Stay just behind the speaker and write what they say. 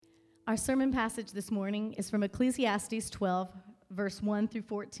Our sermon passage this morning is from Ecclesiastes 12, verse 1 through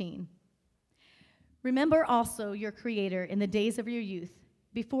 14. Remember also your Creator in the days of your youth,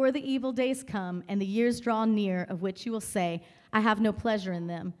 before the evil days come and the years draw near of which you will say, I have no pleasure in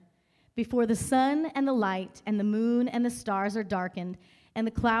them. Before the sun and the light and the moon and the stars are darkened and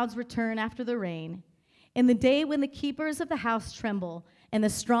the clouds return after the rain, in the day when the keepers of the house tremble and the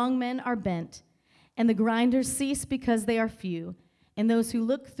strong men are bent, and the grinders cease because they are few, and those who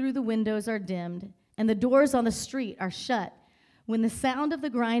look through the windows are dimmed, and the doors on the street are shut, when the sound of the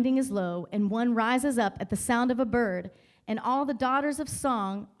grinding is low, and one rises up at the sound of a bird, and all the daughters of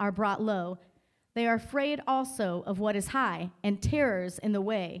song are brought low, they are afraid also of what is high, and terrors in the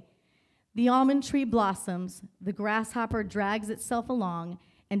way. The almond tree blossoms, the grasshopper drags itself along,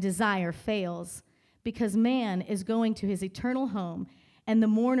 and desire fails, because man is going to his eternal home, and the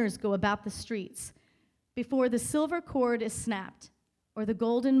mourners go about the streets. Before the silver cord is snapped, or the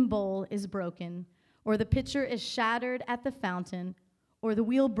golden bowl is broken, or the pitcher is shattered at the fountain, or the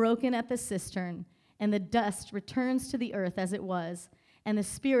wheel broken at the cistern, and the dust returns to the earth as it was, and the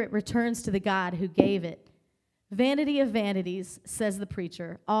spirit returns to the God who gave it. Vanity of vanities, says the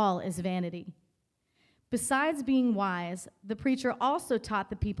preacher, all is vanity. Besides being wise, the preacher also taught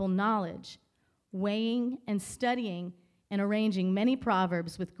the people knowledge, weighing and studying and arranging many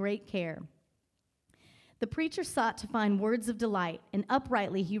proverbs with great care. The preacher sought to find words of delight, and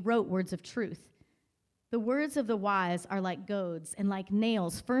uprightly he wrote words of truth. The words of the wise are like goads, and like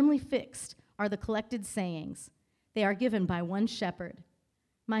nails firmly fixed are the collected sayings. They are given by one shepherd.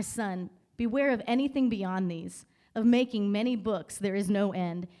 My son, beware of anything beyond these. Of making many books there is no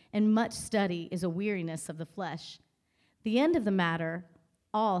end, and much study is a weariness of the flesh. The end of the matter,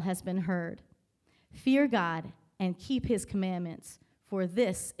 all has been heard. Fear God and keep his commandments, for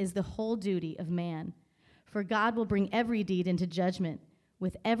this is the whole duty of man. For God will bring every deed into judgment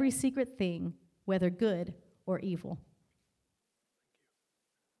with every secret thing, whether good or evil.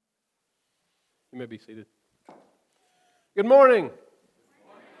 You may be seated. Good morning.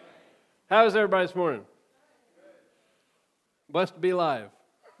 How is everybody this morning? Blessed to be alive.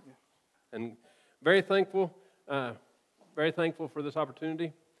 And very thankful for this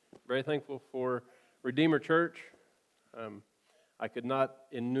opportunity. Very thankful for Redeemer Church. I could not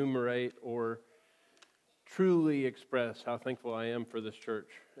enumerate or truly express how thankful I am for this church.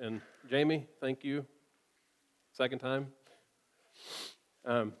 And Jamie, thank you. Second time.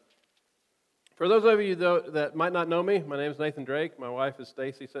 For those of you though that might not know me, my name is Nathan Drake. My wife is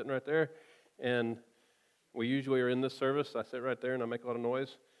Stacy, sitting right there. And we usually are in this service. I sit right there and I make a lot of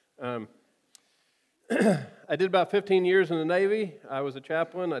noise. I did about 15 years in the Navy. I was a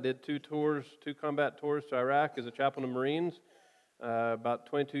chaplain. I did two combat tours to Iraq as a chaplain of Marines. About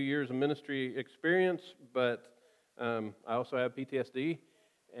 22 years of ministry experience, but I also have PTSD.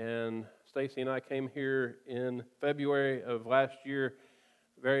 And Stacy and I came here in February of last year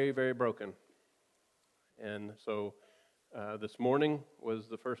very, very broken. And so this morning was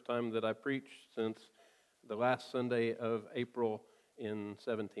the first time that I preached since the last Sunday of April in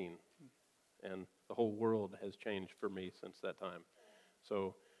 17. And the whole world has changed for me since that time.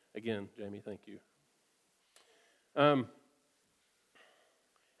 So again, Jamie, thank you.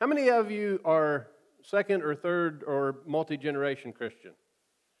 How many of you are second or third or multi-generation Christian?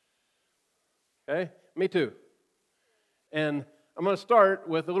 Okay, me too. And I'm going to start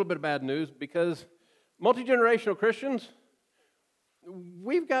with a little bit of bad news because multi-generational Christians,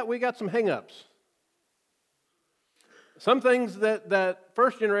 we got some hang-ups. Some things that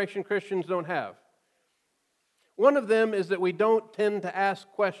first-generation Christians don't have. One of them is that we don't tend to ask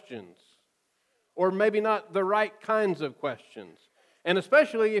questions, or maybe not the right kinds of questions. And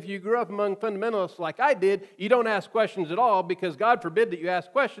especially if you grew up among fundamentalists like I did, you don't ask questions at all because God forbid that you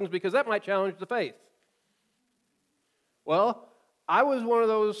ask questions because that might challenge the faith. Well, I was one of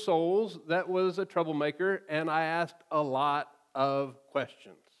those souls that was a troublemaker, and I asked a lot of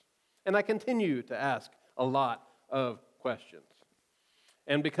questions. And I continue to ask a lot of questions.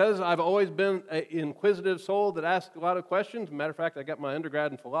 And because I've always been an inquisitive soul that asks a lot of questions, as a matter of fact, I got my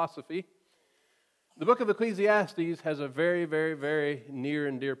undergrad in philosophy, the book of Ecclesiastes has a very, very, very near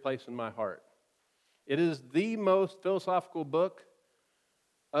and dear place in my heart. It is the most philosophical book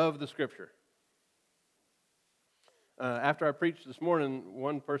of the Scripture. After I preached this morning,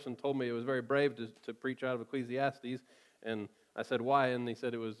 one person told me it was very brave to preach out of Ecclesiastes, and I said, why? And he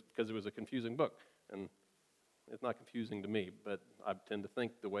said it was because it was a confusing book. And it's not confusing to me, but I tend to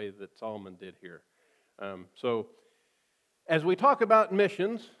think the way that Solomon did here. So as we talk about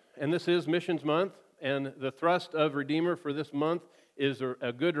missions, and this is Missions Month, and the thrust of Redeemer for this month is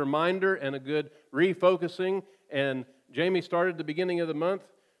a good reminder and a good refocusing. And Jamie started the beginning of the month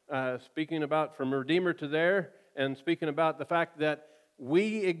speaking about from Redeemer to there, and speaking about the fact that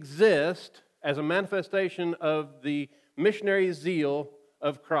we exist as a manifestation of the missionary zeal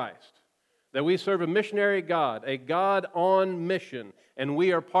of Christ. That we serve a missionary God, a God on mission, and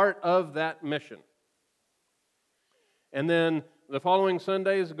we are part of that mission. And then the following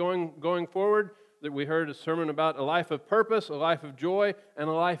Sundays going forward, that we heard a sermon about a life of purpose, a life of joy, and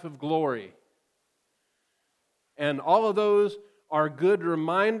a life of glory. And all of those are good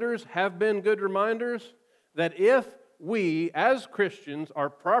reminders, have been good reminders, that if we, as Christians, are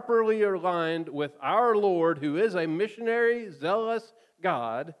properly aligned with our Lord, who is a missionary, zealous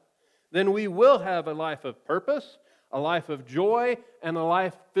God, then we will have a life of purpose, a life of joy, and a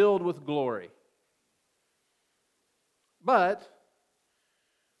life filled with glory. But,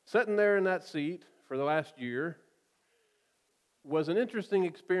 sitting there in that seat for the last year was an interesting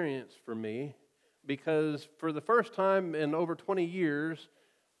experience for me, because for the first time in over 20 years,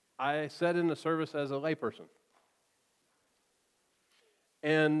 I sat in the service as a layperson.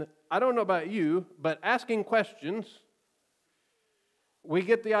 And I don't know about you, but asking questions, we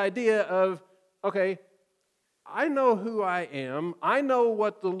get the idea of, okay, I know who I am. I know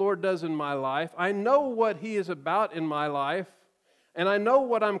what the Lord does in my life. I know what He is about in my life. And I know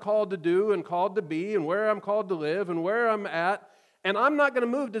what I'm called to do and called to be and where I'm called to live and where I'm at. And I'm not going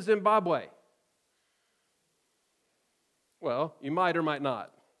to move to Zimbabwe. Well, you might or might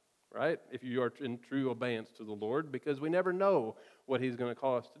not, right? If you are in true obedience to the Lord, because we never know what He's going to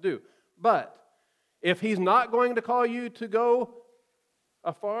call us to do. But if He's not going to call you to go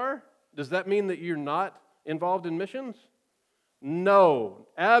afar, does that mean that you're not involved in missions? No,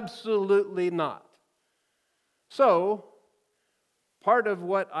 absolutely not. So, part of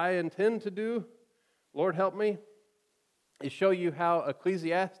what I intend to do, Lord help me, is show you how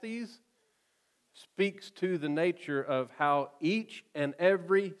Ecclesiastes speaks to the nature of how each and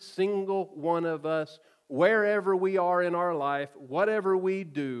every single one of us, wherever we are in our life, whatever we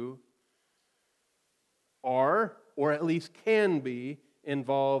do, are, or at least can be,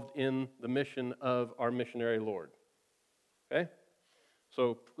 involved in the mission of our missionary Lord. Okay?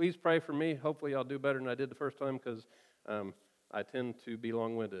 So please pray for me. Hopefully I'll do better than I did the first time, because I tend to be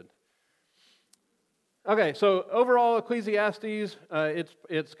long-winded. Okay, so overall, Ecclesiastes,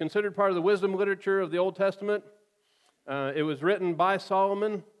 it's considered part of the wisdom literature of the Old Testament. It was written by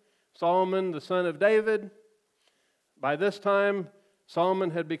Solomon, the son of David. By this time, Solomon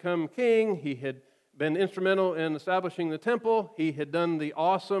had become king. He had been instrumental in establishing the temple. He had done the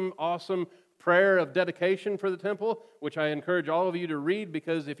awesome prayer of dedication for the temple, which I encourage all of you to read,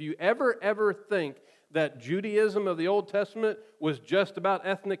 because if you ever think that Judaism of the Old Testament was just about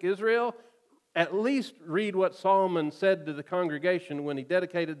ethnic Israel, at least read what Solomon said to the congregation when he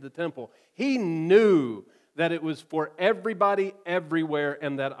dedicated the temple. He knew that it was for everybody, everywhere,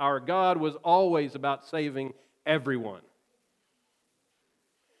 and that our God was always about saving everyone.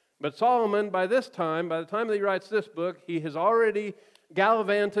 But Solomon, by the time that he writes this book, he has already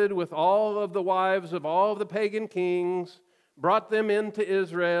gallivanted with all of the wives of all of the pagan kings, brought them into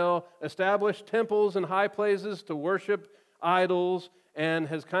Israel, established temples and high places to worship idols, and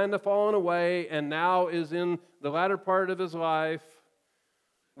has kind of fallen away, and now is in the latter part of his life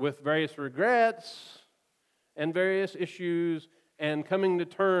with various regrets and various issues, and coming to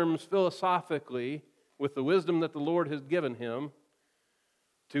terms philosophically with the wisdom that the Lord has given him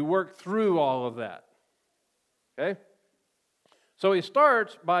to work through all of that. Okay? So he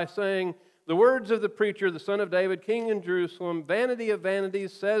starts by saying, the words of the preacher, the son of David, king in Jerusalem, vanity of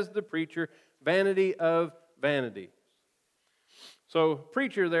vanities, says the preacher, vanity of vanities. So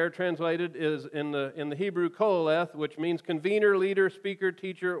preacher there translated is in the Hebrew koheleth, which means convener, leader, speaker,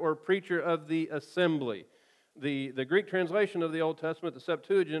 teacher, or preacher of the assembly. The Greek translation of the Old Testament, the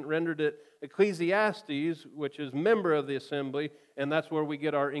Septuagint, rendered it Ecclesiastes, which is member of the assembly, and that's where we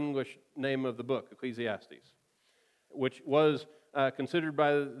get our English name of the book, Ecclesiastes, which was considered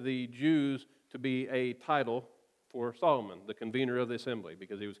by the Jews to be a title for Solomon, the convener of the assembly,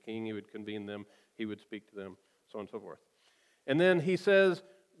 because he was king, he would convene them, he would speak to them, so on and so forth. And then he says,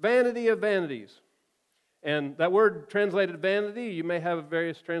 vanity of vanities. And that word translated vanity, you may have a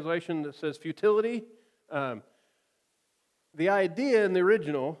various translation that says futility. The idea in the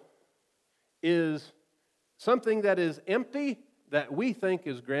original is something that is empty that we think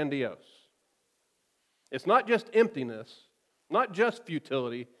is grandiose. It's not just emptiness, not just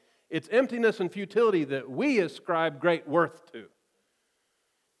futility. It's emptiness and futility that we ascribe great worth to.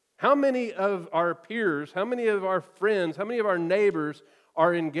 How many of our peers, how many of our friends, how many of our neighbors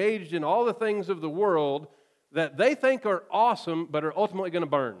are engaged in all the things of the world that they think are awesome but are ultimately going to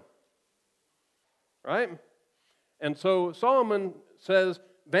burn? Right? And so Solomon says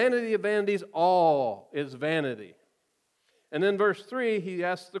vanity of vanities, all is vanity. And then verse 3, he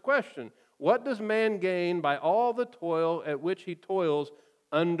asks the question, what does man gain by all the toil at which he toils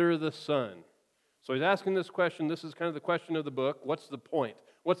under the sun? So he's asking this question. This is kind of the question of the book. What's the point?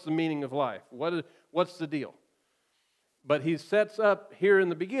 What's the meaning of life? What's the deal? But he sets up here in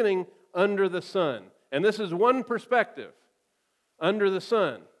the beginning, under the sun. And this is one perspective, under the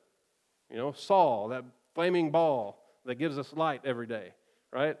sun. You know, Saul, that flaming ball that gives us light every day,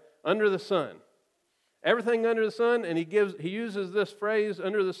 right? Under the sun. Everything under the sun, and he uses this phrase,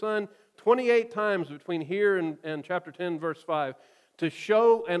 under the sun, 28 times between here and chapter 10, verse 5, to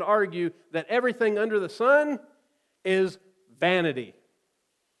show and argue that everything under the sun is vanity.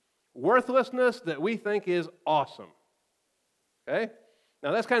 Worthlessness that we think is awesome. Okay?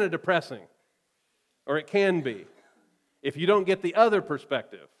 Now that's kind of depressing, or it can be, if you don't get the other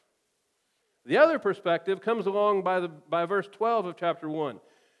perspective. The other perspective comes along by verse 12 of chapter 1,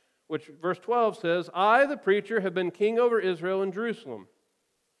 which verse 12 says, I, the preacher, have been king over Israel and Jerusalem,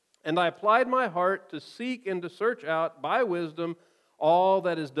 and I applied my heart to seek and to search out by wisdom all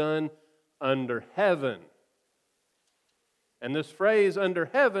that is done under heaven. And this phrase, under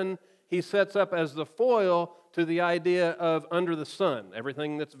heaven, he sets up as the foil to the idea of under the sun,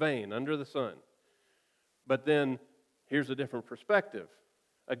 everything that's vain, under the sun. But then, here's a different perspective,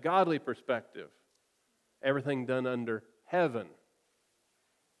 a godly perspective. Everything done under heaven.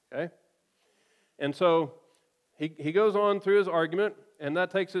 Okay? And so, he goes on through his argument, and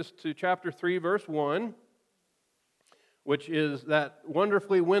that takes us to chapter 3, verse 1, which is that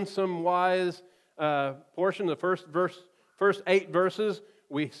wonderfully winsome, wise portion, the first 8 verses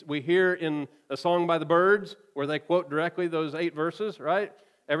we hear in a song by the Byrds, where they quote directly those 8 verses, right?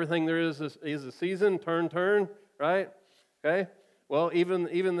 Everything there is a season, turn, right? Okay? Well,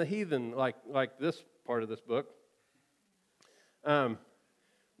 even the heathen like this part of this book.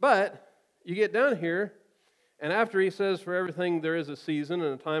 But you get down here, and after he says, for everything there is a season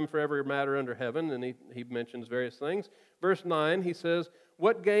and a time for every matter under heaven, and he mentions various things. Verse 9, he says,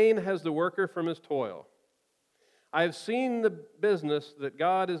 what gain has the worker from his toil? I have seen the business that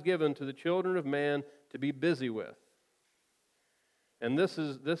God has given to the children of man to be busy with. And this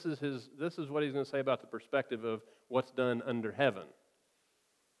is what he's going to say about the perspective of what's done under heaven.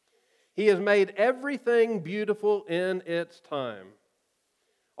 He has made everything beautiful in its time.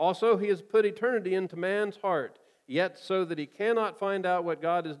 Also, he has put eternity into man's heart, yet so that he cannot find out what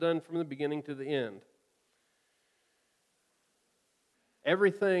God has done from the beginning to the end.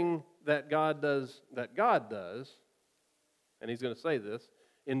 Everything that God does, and he's going to say this,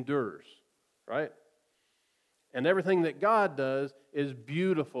 endures, right? And everything that God does is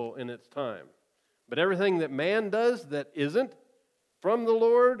beautiful in its time. But everything that man does that isn't from the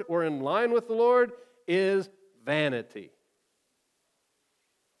Lord or in line with the Lord is vanity.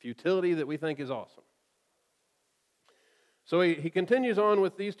 Futility that we think is awesome. So he continues on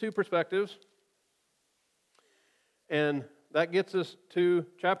with these 2 perspectives, and that gets us to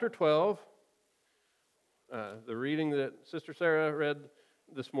chapter 12, the reading that Sister Sarah read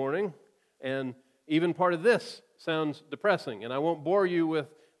this morning, and even part of this sounds depressing, and I won't bore you with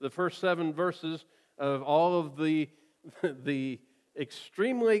the first 7 verses of all of the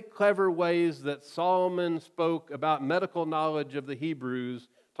extremely clever ways that Solomon spoke about medical knowledge of the Hebrews,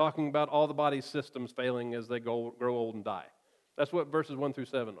 talking about all the body's systems failing as they grow old and die. That's what verses 1 through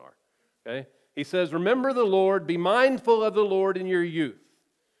 7 are. Okay? He says, remember the Lord, be mindful of the Lord in your youth.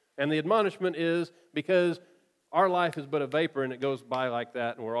 And the admonishment is because our life is but a vapor and it goes by like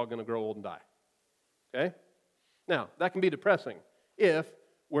that and we're all going to grow old and die. Okay? Now, that can be depressing if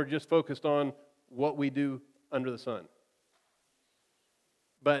we're just focused on what we do under the sun.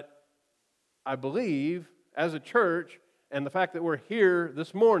 But I believe, as a church, and the fact that we're here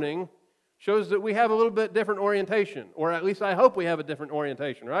this morning shows that we have a little bit different orientation, or at least I hope we have a different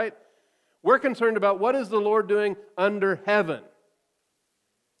orientation, right? We're concerned about what is the Lord doing under heaven,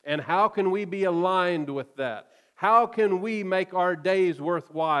 and how can we be aligned with that? How can we make our days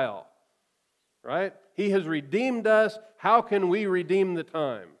worthwhile, right? He has redeemed us. How can we redeem the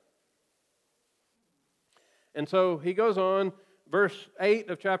time? And so he goes on. Verse 8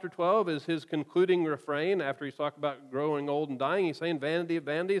 of chapter 12 is his concluding refrain after he's talked about growing old and dying. He's saying, vanity of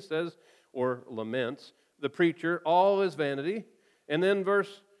vanities, says, or laments, the preacher, all is vanity. And then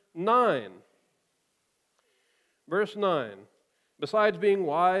verse 9. Verse 9. Besides being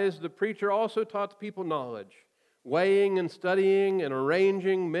wise, the preacher also taught the people knowledge, weighing and studying and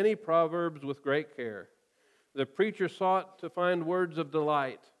arranging many proverbs with great care. The preacher sought to find words of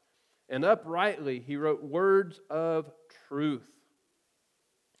delight, and uprightly he wrote words of truth.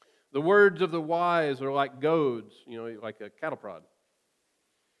 The words of the wise are like goads, like a cattle prod.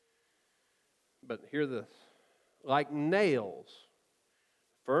 But hear this. Like nails,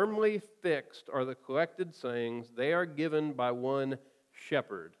 firmly fixed are the collected sayings. They are given by one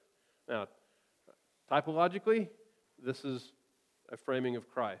shepherd. Now, typologically, this is a framing of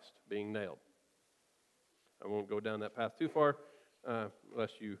Christ being nailed. I won't go down that path too far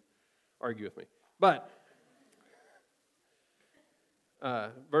unless you argue with me. But,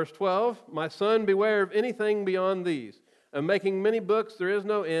 verse 12, my son, beware of anything beyond these. Of making many books there is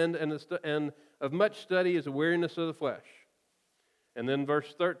no end, and of much study is a weariness of the flesh. And then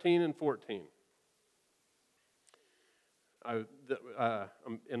verse 13 and 14.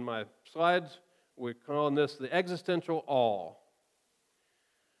 In my slides, we're calling this the existential awe.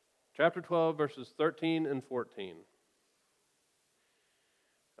 Chapter 12, verses 13 and 14.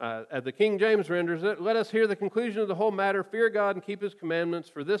 The King James renders it, let us hear the conclusion of the whole matter, fear God and keep His commandments,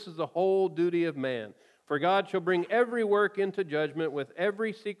 for this is the whole duty of man. For God shall bring every work into judgment with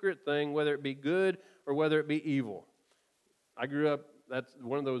every secret thing, whether it be good or whether it be evil. I grew up, that's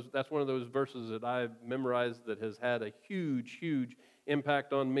one of those verses that I've memorized that has had a huge, huge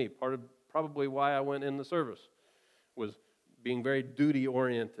impact on me. Part of probably why I went in the service was being very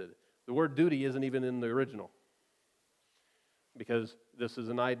duty-oriented. The word duty isn't even in the original, because this is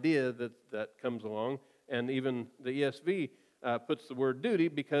an idea that comes along, and even the ESV puts the word duty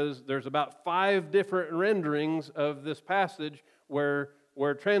because there's about 5 different renderings of this passage where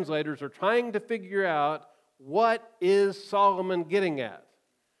translators are trying to figure out what is Solomon getting at.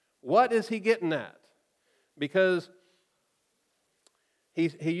 What is he getting at? Because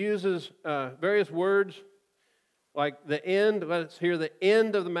he uses various words like the end, let's hear the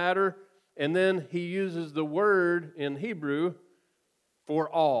end of the matter, and then he uses the word in Hebrew for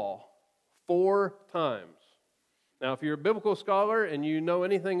all, 4 times. Now, if you're a biblical scholar and you know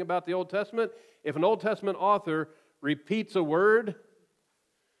anything about the Old Testament, if an Old Testament author repeats a word,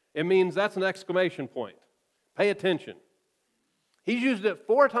 it means that's an exclamation point. Pay attention. He's used it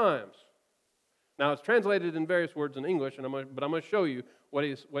 4 times. Now, it's translated in various words in English, but I'm going to show you what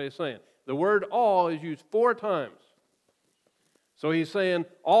he's saying. The word all is used 4 times. So he's saying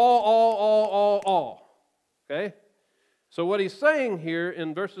all. Okay? So what he's saying here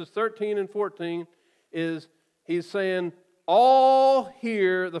in verses 13 and 14 is he's saying, all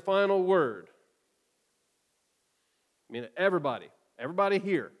hear the final word. I mean, everybody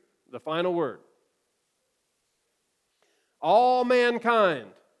hear the final word. All mankind,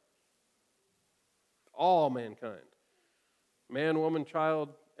 man, woman, child,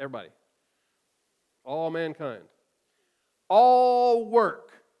 everybody, all mankind, all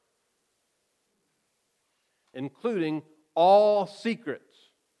work, including all secrets.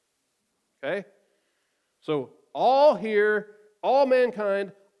 Okay? So all here, all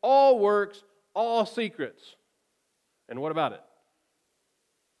mankind, all works, all secrets. And what about it?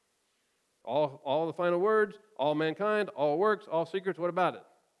 All the final words, all mankind, all works, all secrets, what about it?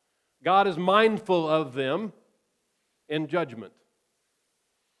 God is mindful of them in judgment.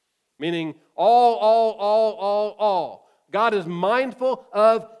 Meaning all. God is mindful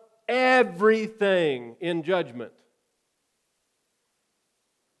of everything in judgment.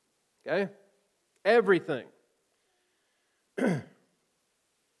 Okay? Everything.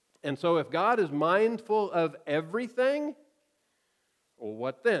 And so if God is mindful of everything, well,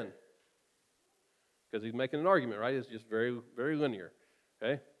 what then? Because he's making an argument, right? It's just very, very linear.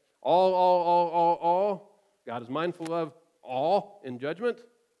 Okay? All. God is mindful of all in judgment.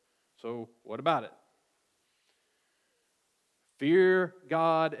 So what about it? Fear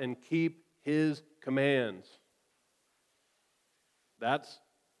God and keep His commands. That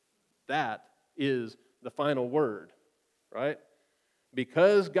is the final word, right?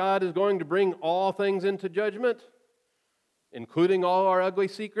 Because God is going to bring all things into judgment, including all our ugly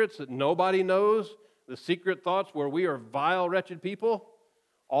secrets that nobody knows, the secret thoughts where we are vile, wretched people,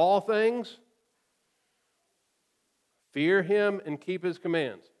 all things, fear Him and keep His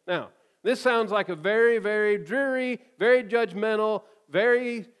commands. Now, this sounds like a very, very dreary, very judgmental,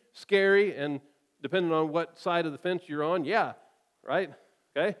 very scary, and depending on what side of the fence you're on, yeah, right?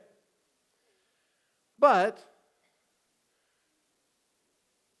 Okay? But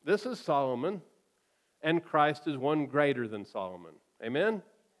this is Solomon, and Christ is one greater than Solomon. Amen?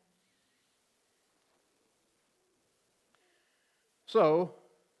 So,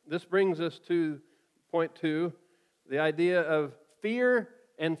 this brings us to point 2, the idea of fear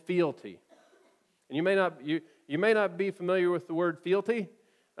and fealty. And you may not be familiar with the word fealty.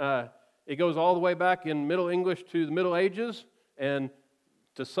 It goes all the way back in Middle English to the Middle Ages, and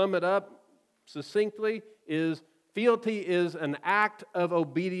to sum it up succinctly, fealty is an act of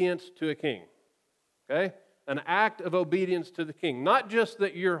obedience to a king. Okay? an act of obedience to the king. Not just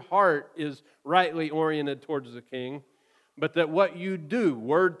that your heart is rightly oriented towards the king, but that what you do,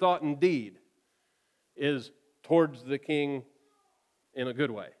 word, thought, and deed, is towards the king in a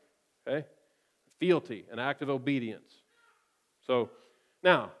good way. Okay? Fealty, an act of obedience. So,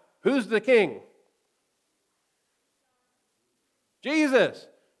 now, who's the king? Jesus.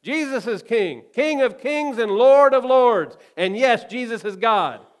 Jesus is king. King of kings and Lord of lords. And yes, Jesus is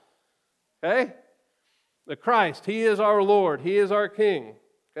God. Okay? The Christ, He is our Lord. He is our King.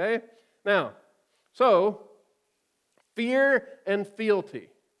 Okay? Now, so, fear and fealty.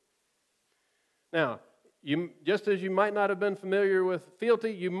 Now, just as you might not have been familiar with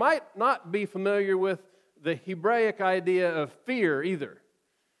fealty, you might not be familiar with the Hebraic idea of fear either.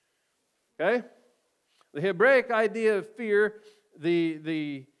 Okay? The Hebraic idea of fear,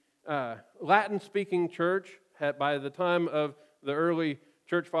 the Latin-speaking church, by the time of the early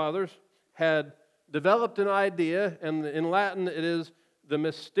church fathers, had developed an idea, and in Latin it is the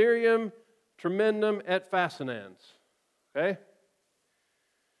mysterium tremendum et fascinans. Okay?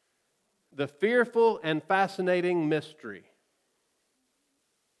 The fearful and fascinating mystery.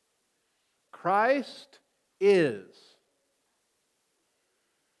 Christ is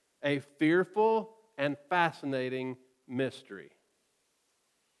a fearful and fascinating mystery.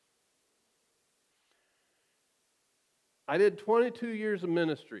 I did 22 years of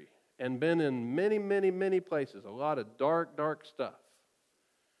ministry and been in many, many, many places, a lot of dark, dark stuff.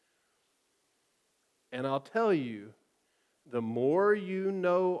 And I'll tell you, the more you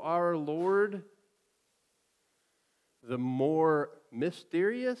know our Lord, the more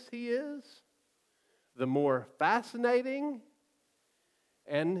mysterious He is, the more fascinating,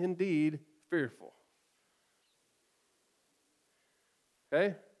 and indeed fearful.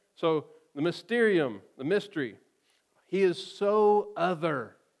 Okay? So, the mysterium, the mystery, He is so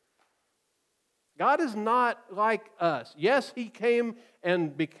other. God is not like us. Yes, He came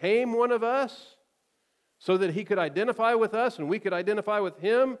and became one of us so that He could identify with us and we could identify with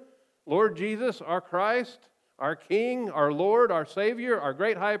Him, Lord Jesus, our Christ, our King, our Lord, our Savior, our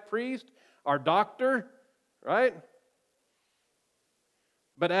great high priest, our doctor, right?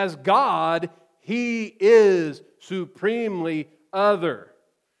 But as God, He is supremely other.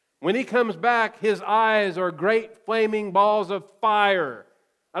 When He comes back, His eyes are great flaming balls of fire.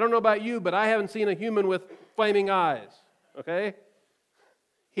 I don't know about you, but I haven't seen a human with flaming eyes, okay?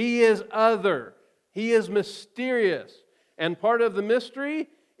 He is other. He is mysterious. And part of the mystery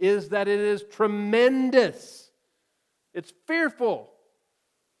is that it is tremendous. It's fearful.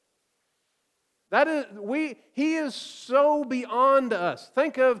 He is so beyond us.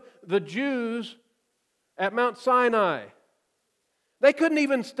 Think of the Jews at Mount Sinai. They couldn't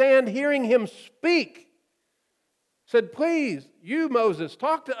even stand hearing Him speak. Said, please, you Moses,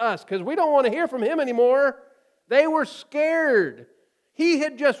 talk to us because we don't want to hear from Him anymore. They were scared. He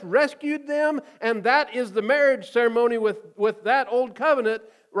had just rescued them, and that is the marriage ceremony with that old covenant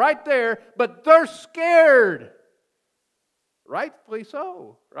right there, but they're scared. Rightfully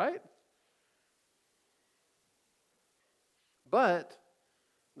so, right? But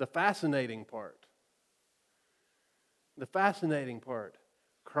the fascinating part,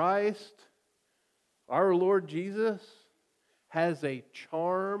 Christ, our Lord Jesus, has a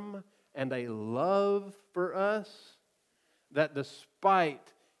charm and a love for us that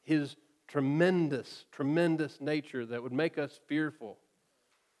despite His tremendous, tremendous nature that would make us fearful,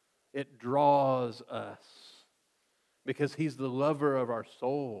 it draws us because He's the lover of our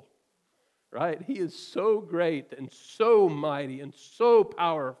soul, right? He is so great and so mighty and so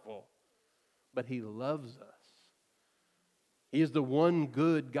powerful, but He loves us. He is the one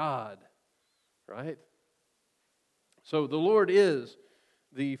good God, right? So the Lord is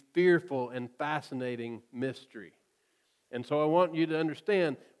the fearful and fascinating mystery. And so I want you to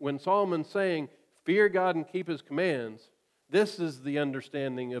understand, when Solomon's saying, fear God and keep His commands, this is the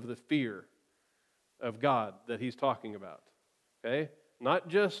understanding of the fear of God that he's talking about. Okay? Not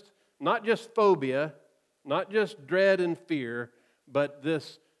just phobia, not just dread and fear, but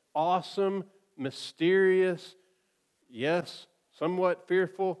this awesome, mysterious, yes, somewhat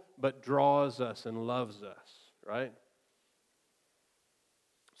fearful, but draws us and loves us, right?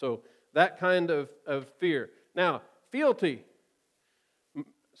 So that kind of fear. Now, fealty.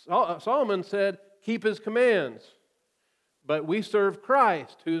 Solomon said, keep his commands. But we serve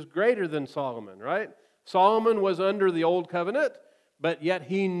Christ, who's greater than Solomon, right? Solomon was under the old covenant, but yet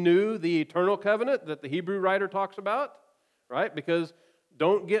he knew the eternal covenant that the Hebrew writer talks about, right? Because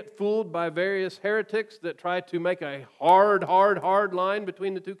don't get fooled by various heretics that try to make a hard line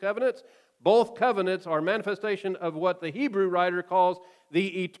between the two covenants. Both covenants are manifestation of what the Hebrew writer calls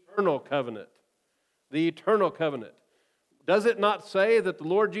the eternal covenant. the eternal covenant. Does it not say that the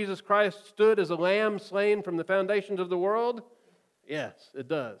Lord Jesus Christ stood as a lamb slain from the foundations of the world? Yes, it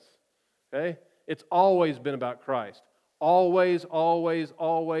does. Okay? It's always been about Christ. Always, always,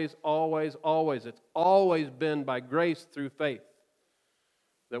 always, always, always. It's always been by grace through faith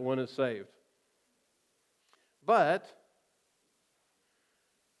that one is saved. But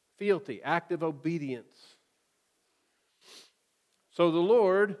fealty, active obedience. So the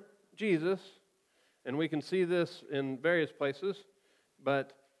Lord, Jesus, and we can see this in various places,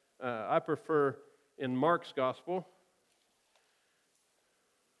 but I prefer in Mark's Gospel.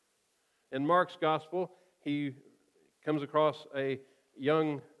 In Mark's Gospel, he comes across a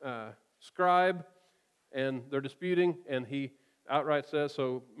young scribe, and they're disputing, and he outright says,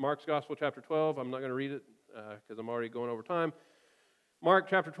 so Mark's Gospel, chapter 12, I'm not going to read it because I'm already going over time. Mark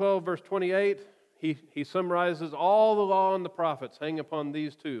chapter 12, verse 28, he summarizes all the law and the prophets hang upon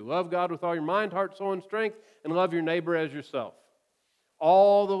these two. Love God with all your mind, heart, soul, and strength, and love your neighbor as yourself.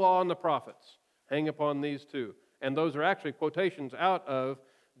 All the law and the prophets hang upon these two. And those are actually quotations out of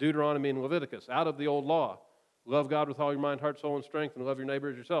Deuteronomy and Leviticus, out of the old law. Love God with all your mind, heart, soul, and strength, and love your neighbor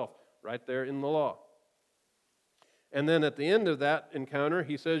as yourself, right there in the law. And then at the end of that encounter,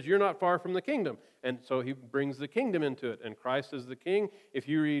 he says, you're not far from the kingdom. And so he brings the kingdom into it, and Christ is the king. If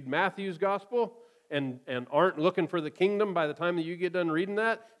you read Matthew's gospel and aren't looking for the kingdom by the time that you get done reading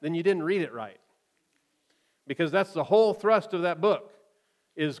that, then you didn't read it right. Because that's the whole thrust of that book,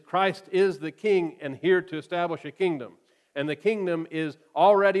 is Christ is the king and here to establish a kingdom. And the kingdom is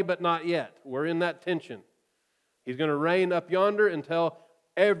already but not yet. We're in that tension. He's going to reign up yonder until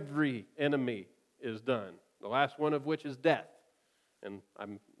every enemy is done. The last one of which is death. And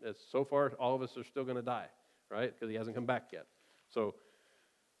so far, all of us are still going to die, right? Because he hasn't come back yet. So,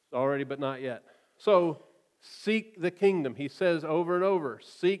 already but not yet. So, seek the kingdom. He says over and over,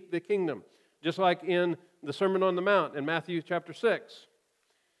 seek the kingdom. Just like in the Sermon on the Mount in Matthew chapter 6.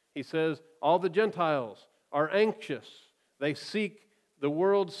 He says, all the Gentiles are anxious. They seek the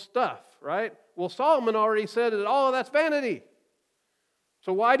world's stuff, right? Well, Solomon already said that all of that's vanity.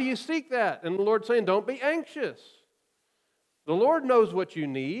 So why do you seek that? And the Lord's saying, don't be anxious. The Lord knows what you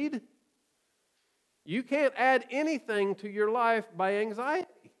need. You can't add anything to your life by anxiety.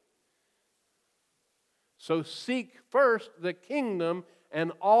 So seek first the kingdom,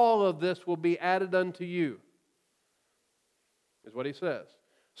 and all of this will be added unto you, is what he says.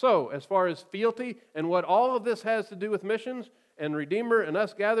 So, as far as fealty and what all of this has to do with missions and Redeemer and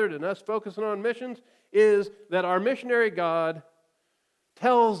us gathered and us focusing on missions, is that our missionary God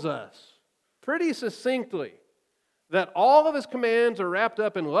tells us pretty succinctly that all of his commands are wrapped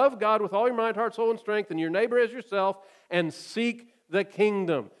up in love God with all your mind, heart, soul, and strength, and your neighbor as yourself, and seek the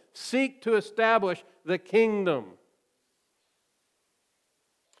kingdom. Seek to establish the kingdom.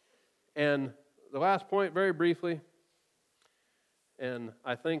 And the last point, very briefly, and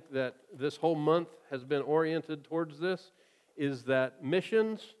I think that this whole month has been oriented towards this, is that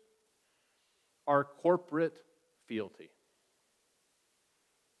missions are corporate fealty.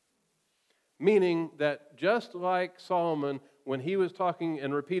 Meaning that just like Solomon, when he was talking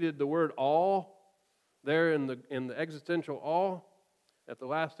and repeated the word all, there in the existential all, at the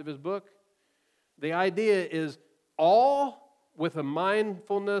last of his book, the idea is all with a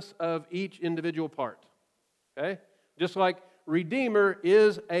mindfulness of each individual part. Okay? Just like Redeemer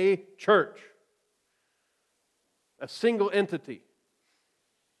is a church, a single entity,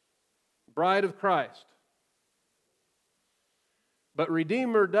 bride of Christ. But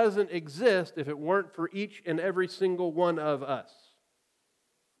Redeemer doesn't exist if it weren't for each and every single one of us.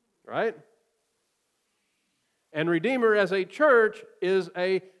 Right? And Redeemer as a church is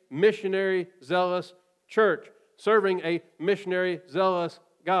a missionary, zealous church, serving a missionary, zealous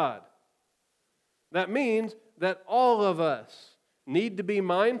God. That means that all of us need to be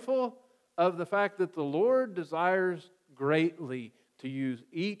mindful of the fact that the Lord desires greatly to use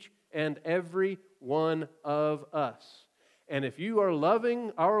each and every one of us. And if you are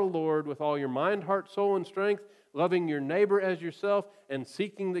loving our Lord with all your mind, heart, soul, and strength, loving your neighbor as yourself, and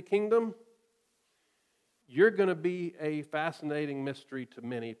seeking the kingdom, you're going to be a fascinating mystery to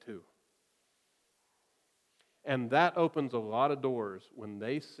many too. And that opens a lot of doors when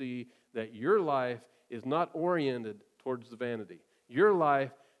they see that your life is not oriented towards the vanity. Your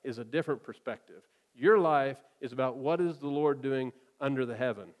life is a different perspective. Your life is about what is the Lord doing under the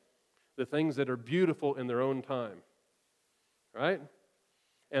heaven, the things that are beautiful in their own time. Right?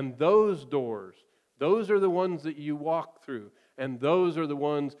 And those doors, those are the ones that you walk through, and those are the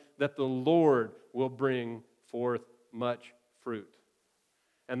ones that the Lord will bring forth much fruit.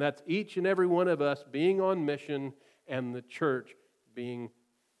 And that's each and every one of us being on mission and the church being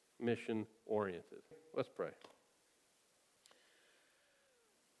mission-oriented. Let's pray.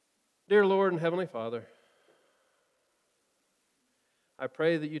 Dear Lord and Heavenly Father, I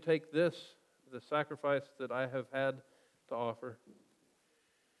pray that you take this, the sacrifice that I have had to offer,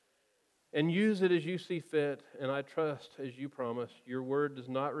 and use it as you see fit, and I trust, as you promised, your word does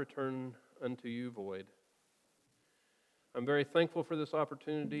not return unto you void. I'm very thankful for this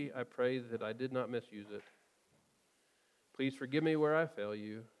opportunity. I pray that I did not misuse it. Please forgive me where I fail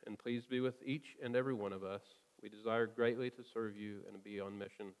you, and please be with each and every one of us. We desire greatly to serve you and be on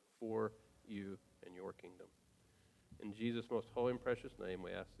mission for you and your kingdom. In Jesus' most holy and precious name,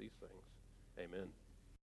 we ask these things. Amen.